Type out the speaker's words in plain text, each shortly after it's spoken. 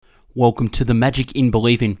Welcome to The Magic in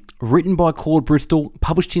Believing, written by Claude Bristol,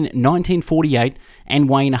 published in 1948 and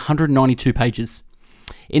weighing 192 pages.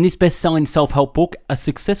 In this best-selling self-help book, a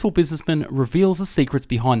successful businessman reveals the secrets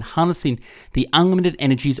behind harnessing the unlimited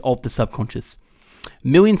energies of the subconscious.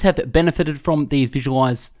 Millions have benefited from these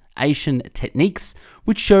visualization techniques,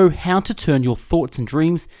 which show how to turn your thoughts and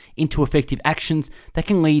dreams into effective actions that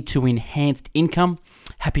can lead to enhanced income,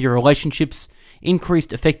 happier relationships,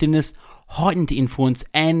 increased effectiveness, heightened influence,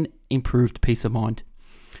 and improved peace of mind.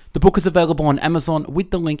 The book is available on Amazon with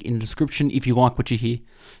the link in the description if you like what you hear.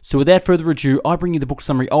 So without further ado, I bring you the book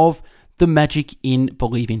summary of The Magic in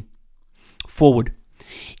Believing. Forward.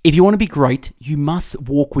 If you want to be great, you must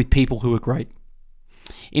walk with people who are great.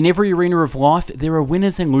 In every arena of life, there are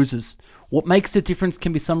winners and losers. What makes the difference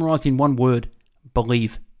can be summarized in one word: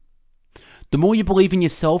 believe. The more you believe in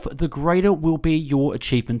yourself, the greater will be your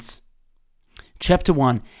achievements. Chapter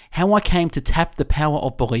 1. How I came to tap the power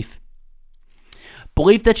of belief.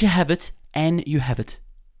 Believe that you have it, and you have it.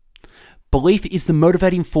 Belief is the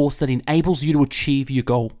motivating force that enables you to achieve your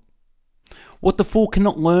goal. What the fool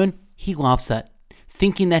cannot learn, he laughs at,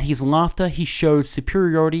 thinking that his laughter he shows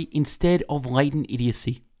superiority instead of latent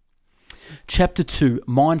idiocy. Chapter 2.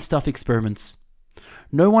 Mind Stuff Experiments.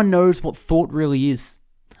 No one knows what thought really is,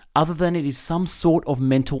 other than it is some sort of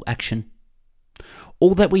mental action.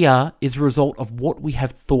 All that we are is a result of what we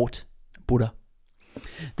have thought. Buddha.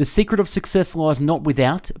 The secret of success lies not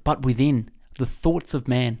without, but within the thoughts of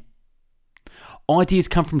man. Ideas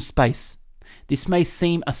come from space. This may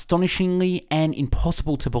seem astonishingly and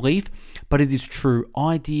impossible to believe, but it is true.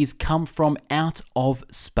 Ideas come from out of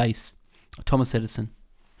space. Thomas Edison.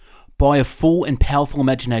 By a full and powerful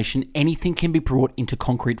imagination, anything can be brought into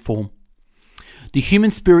concrete form. The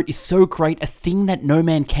human spirit is so great a thing that no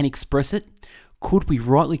man can express it. Could we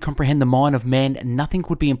rightly comprehend the mind of man, nothing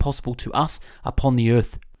would be impossible to us upon the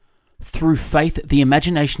earth. Through faith, the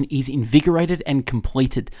imagination is invigorated and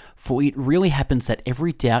completed, for it really happens that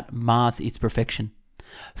every doubt mars its perfection.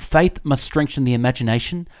 Faith must strengthen the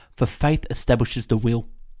imagination, for faith establishes the will.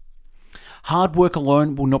 Hard work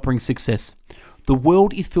alone will not bring success. The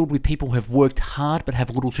world is filled with people who have worked hard but have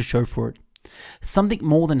little to show for it. Something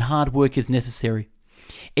more than hard work is necessary.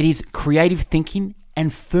 It is creative thinking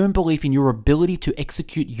and firm belief in your ability to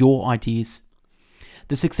execute your ideas.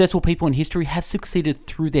 The successful people in history have succeeded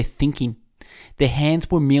through their thinking. Their hands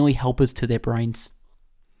were merely helpers to their brains.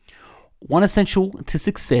 One essential to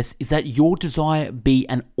success is that your desire be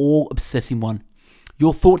an all-obsessing one.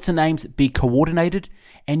 Your thoughts and aims be coordinated,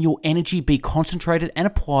 and your energy be concentrated and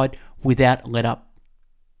applied without let up.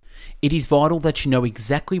 It is vital that you know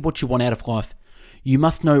exactly what you want out of life. You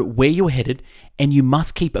must know where you're headed, and you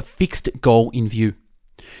must keep a fixed goal in view.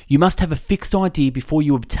 You must have a fixed idea before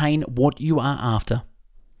you obtain what you are after.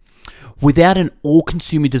 Without an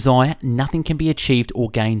all-consuming desire, nothing can be achieved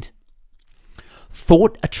or gained.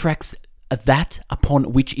 Thought attracts that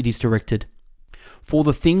upon which it is directed. For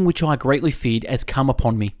the thing which I greatly feared has come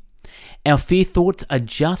upon me. Our fear thoughts are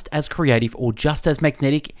just as creative or just as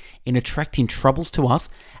magnetic in attracting troubles to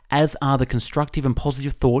us as are the constructive and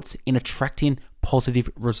positive thoughts in attracting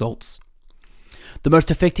positive results. The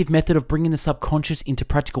most effective method of bringing the subconscious into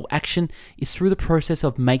practical action is through the process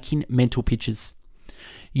of making mental pictures.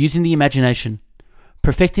 Using the imagination,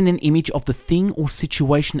 perfecting an image of the thing or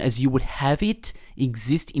situation as you would have it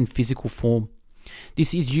exist in physical form.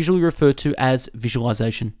 This is usually referred to as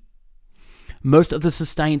visualization. Most of the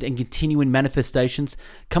sustained and continuing manifestations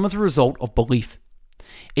come as a result of belief.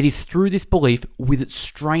 It is through this belief, with its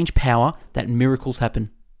strange power, that miracles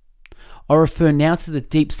happen. I refer now to the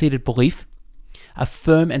deep-seated belief, a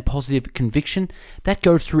firm and positive conviction that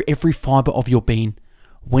goes through every fiber of your being.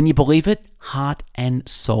 When you believe it, heart and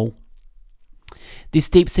soul. This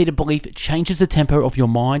deep-seated belief changes the tempo of your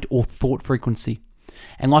mind or thought frequency,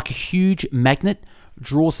 and like a huge magnet,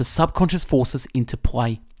 draws the subconscious forces into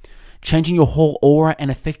play, changing your whole aura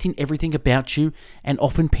and affecting everything about you and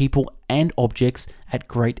often people and objects at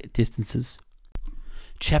great distances.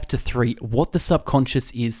 Chapter 3. What the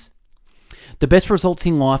subconscious is. The best results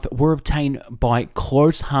in life were obtained by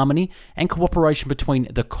close harmony and cooperation between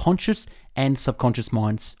the conscious and subconscious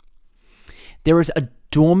minds. There is a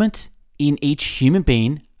dormant in each human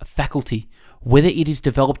being a faculty, whether it is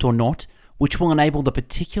developed or not, which will enable the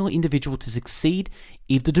particular individual to succeed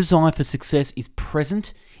if the desire for success is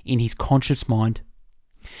present in his conscious mind.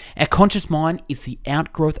 Our conscious mind is the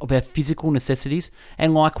outgrowth of our physical necessities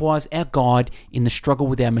and likewise our guide in the struggle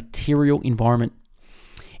with our material environment.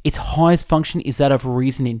 Its highest function is that of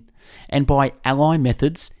reasoning, and by ally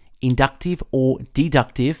methods, inductive or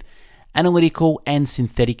deductive, analytical and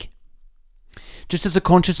synthetic. Just as the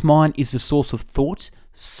conscious mind is the source of thought,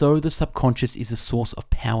 so the subconscious is a source of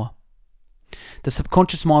power. The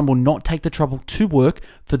subconscious mind will not take the trouble to work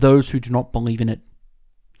for those who do not believe in it.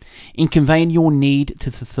 In conveying your need to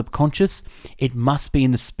the subconscious, it must be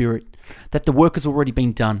in the spirit that the work has already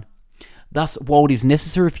been done. Thus, while it is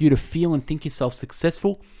necessary for you to feel and think yourself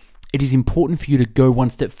successful, it is important for you to go one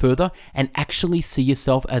step further and actually see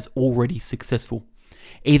yourself as already successful,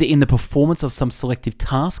 either in the performance of some selective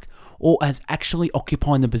task or as actually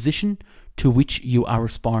occupying the position to which you are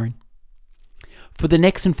aspiring. For the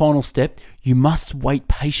next and final step, you must wait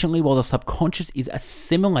patiently while the subconscious is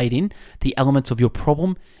assimilating the elements of your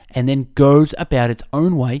problem and then goes about its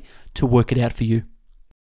own way to work it out for you.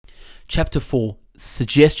 Chapter 4.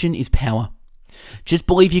 Suggestion is power. Just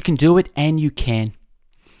believe you can do it, and you can.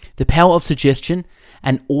 The power of suggestion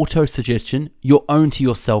and auto-suggestion, your own to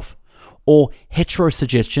yourself, or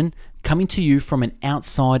heterosuggestion, coming to you from an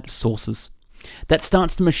outside sources. That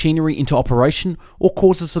starts the machinery into operation or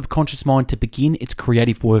causes the subconscious mind to begin its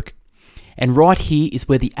creative work. And right here is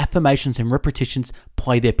where the affirmations and repetitions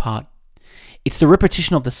play their part. It's the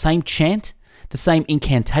repetition of the same chant, the same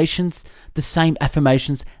incantations, the same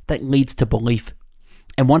affirmations that leads to belief.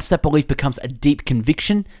 And once that belief becomes a deep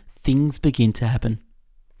conviction, things begin to happen.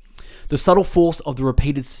 The subtle force of the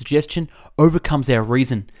repeated suggestion overcomes our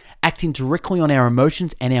reason, acting directly on our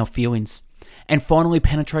emotions and our feelings, and finally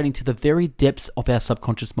penetrating to the very depths of our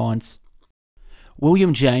subconscious minds.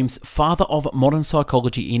 William James, father of modern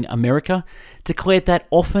psychology in America, declared that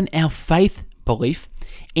often our faith belief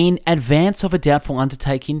in advance of a doubtful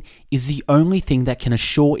undertaking is the only thing that can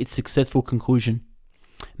assure its successful conclusion.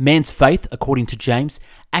 Man's faith, according to James,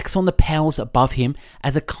 acts on the powers above him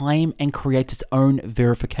as a claim and creates its own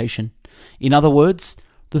verification. In other words,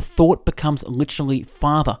 the thought becomes literally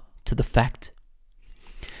father to the fact.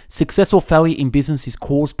 Successful failure in business is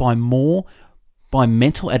caused more by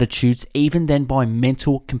mental attitudes even than by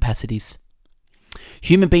mental capacities.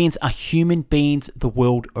 Human beings are human beings the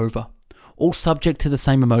world over, all subject to the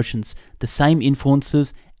same emotions, the same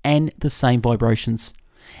influences, and the same vibrations.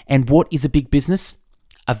 And what is a big business?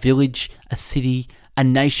 A village, a city, a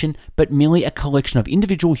nation, but merely a collection of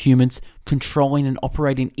individual humans controlling and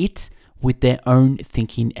operating it with their own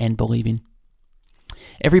thinking and believing.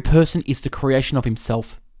 Every person is the creation of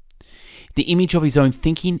himself, the image of his own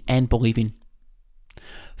thinking and believing.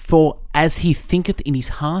 For as he thinketh in his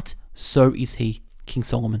heart, so is he, King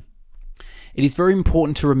Solomon. It is very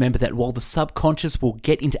important to remember that while the subconscious will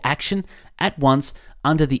get into action at once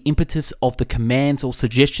under the impetus of the commands or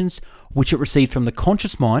suggestions which it receives from the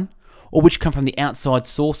conscious mind, or which come from the outside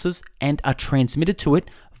sources and are transmitted to it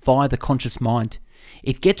via the conscious mind,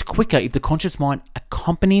 it gets quicker if the conscious mind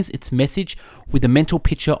accompanies its message with a mental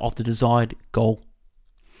picture of the desired goal.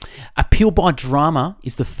 Appeal by drama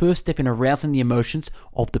is the first step in arousing the emotions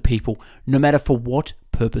of the people, no matter for what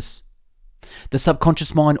purpose. The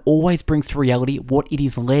subconscious mind always brings to reality what it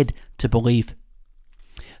is led to believe.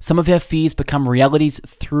 Some of our fears become realities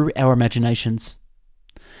through our imaginations.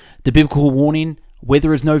 The biblical warning, where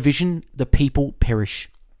there is no vision, the people perish.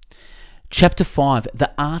 Chapter 5,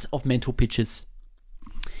 the art of mental pictures.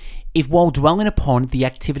 If while dwelling upon the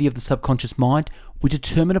activity of the subconscious mind, we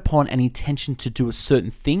determine upon an intention to do a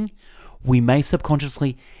certain thing, we may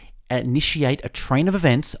subconsciously initiate a train of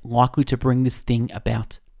events likely to bring this thing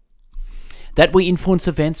about. That we influence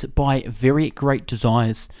events by very great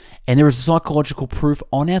desires, and there is psychological proof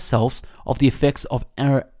on ourselves of the effects of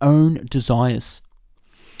our own desires.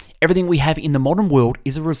 Everything we have in the modern world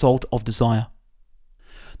is a result of desire.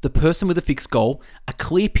 The person with a fixed goal, a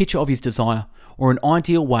clear picture of his desire, or an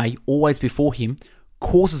ideal way always before him,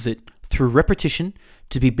 causes it, through repetition,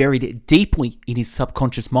 to be buried deeply in his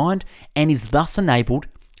subconscious mind and is thus enabled,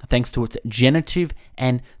 thanks to its generative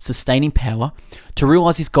and sustaining power, to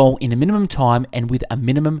realize his goal in a minimum time and with a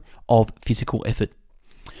minimum of physical effort.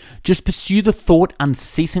 Just pursue the thought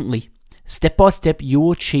unceasingly. Step by step, you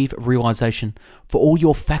will achieve realization, for all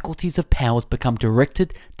your faculties of powers become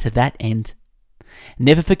directed to that end.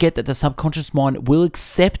 Never forget that the subconscious mind will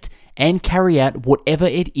accept and carry out whatever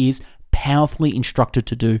it is powerfully instructed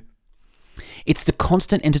to do. It's the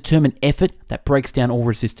constant and determined effort that breaks down all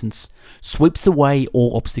resistance, sweeps away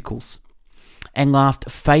all obstacles. And last,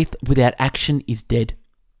 faith without action is dead.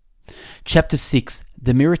 Chapter 6,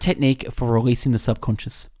 the mirror technique for releasing the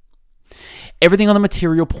subconscious. Everything on the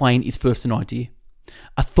material plane is first an idea,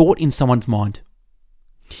 a thought in someone's mind.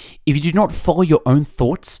 If you do not follow your own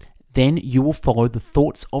thoughts, then you will follow the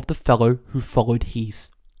thoughts of the fellow who followed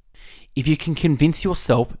his. If you can convince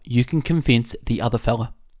yourself, you can convince the other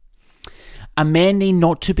fellow. A man need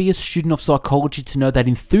not to be a student of psychology to know that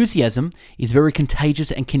enthusiasm is very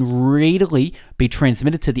contagious and can readily be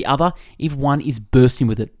transmitted to the other if one is bursting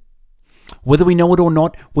with it. Whether we know it or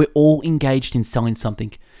not, we're all engaged in selling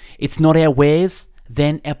something. It's not our wares,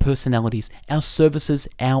 then our personalities, our services,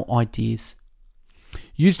 our ideas.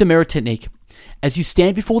 Use the mirror technique. As you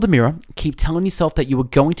stand before the mirror, keep telling yourself that you are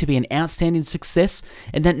going to be an outstanding success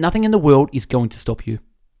and that nothing in the world is going to stop you.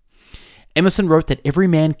 Emerson wrote that every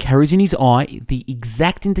man carries in his eye the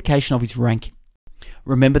exact indication of his rank.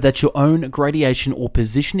 Remember that your own gradation or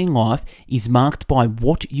position in life is marked by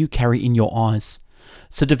what you carry in your eyes.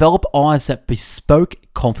 So develop eyes that bespoke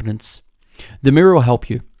confidence. The mirror will help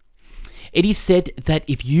you. It is said that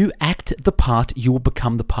if you act the part, you will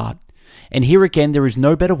become the part. And here again, there is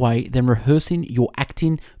no better way than rehearsing your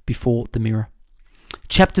acting before the mirror.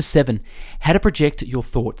 Chapter 7. How to project your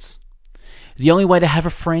thoughts. The only way to have a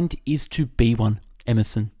friend is to be one.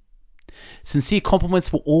 Emerson. Sincere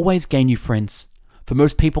compliments will always gain you friends, for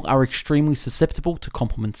most people are extremely susceptible to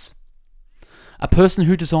compliments. A person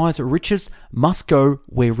who desires riches must go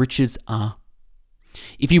where riches are.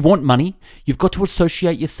 If you want money, you've got to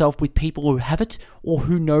associate yourself with people who have it or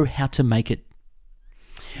who know how to make it.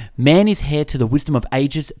 Man is heir to the wisdom of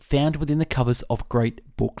ages found within the covers of great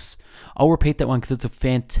books. I'll repeat that one because it's a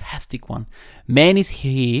fantastic one. Man is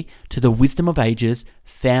heir to the wisdom of ages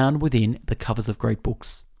found within the covers of great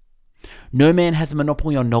books. No man has a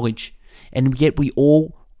monopoly on knowledge, and yet we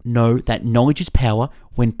all know that knowledge is power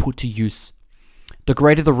when put to use. The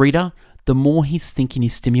greater the reader, the more his thinking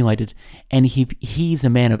is stimulated, and if he is a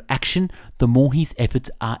man of action, the more his efforts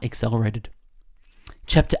are accelerated.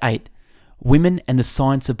 Chapter 8. Women and the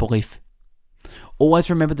Science of Belief. Always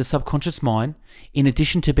remember the subconscious mind, in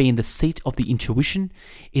addition to being the seat of the intuition,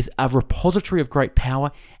 is a repository of great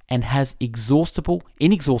power and has inexhaustible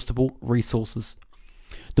resources.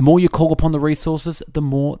 The more you call upon the resources, the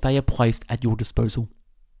more they are placed at your disposal.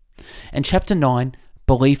 And Chapter 9,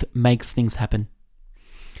 Belief makes things happen.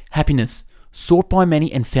 Happiness, sought by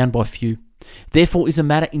many and found by few, therefore is a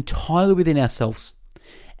matter entirely within ourselves.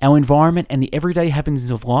 Our environment and the everyday happenings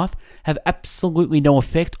of life have absolutely no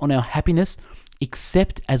effect on our happiness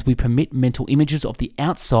except as we permit mental images of the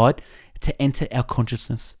outside to enter our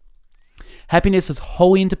consciousness. Happiness is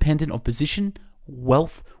wholly independent of position,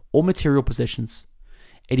 wealth, or material possessions.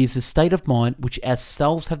 It is a state of mind which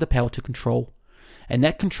ourselves have the power to control, and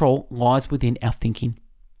that control lies within our thinking.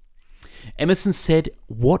 Emerson said,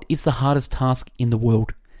 "What is the hardest task in the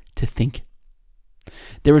world? To think."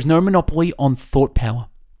 There is no monopoly on thought power.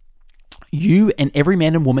 You and every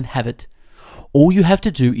man and woman have it. All you have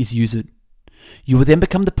to do is use it. You will then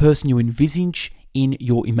become the person you envisage in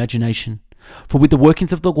your imagination. For with the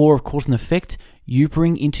workings of the law of cause and effect, you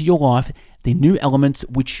bring into your life the new elements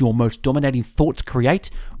which your most dominating thoughts create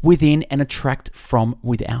within and attract from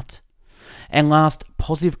without. And last,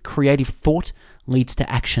 positive creative thought leads to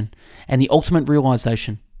action and the ultimate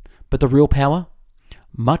realization. But the real power,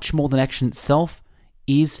 much more than action itself,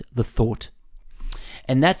 is the thought.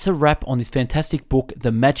 And that's a wrap on this fantastic book,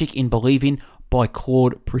 The Magic in Believing by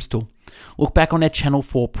Claude Bristol. Look back on our channel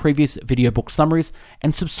for previous video book summaries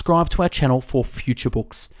and subscribe to our channel for future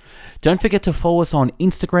books. Don't forget to follow us on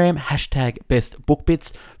Instagram,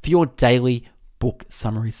 #BestBookBits for your daily book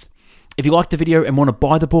summaries. If you liked the video and want to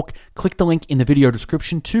buy the book, click the link in the video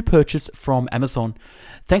description to purchase from Amazon.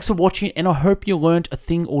 Thanks for watching, and I hope you learned a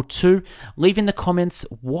thing or two. Leave in the comments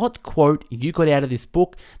what quote you got out of this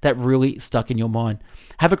book that really stuck in your mind.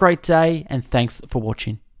 Have a great day, and thanks for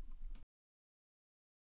watching.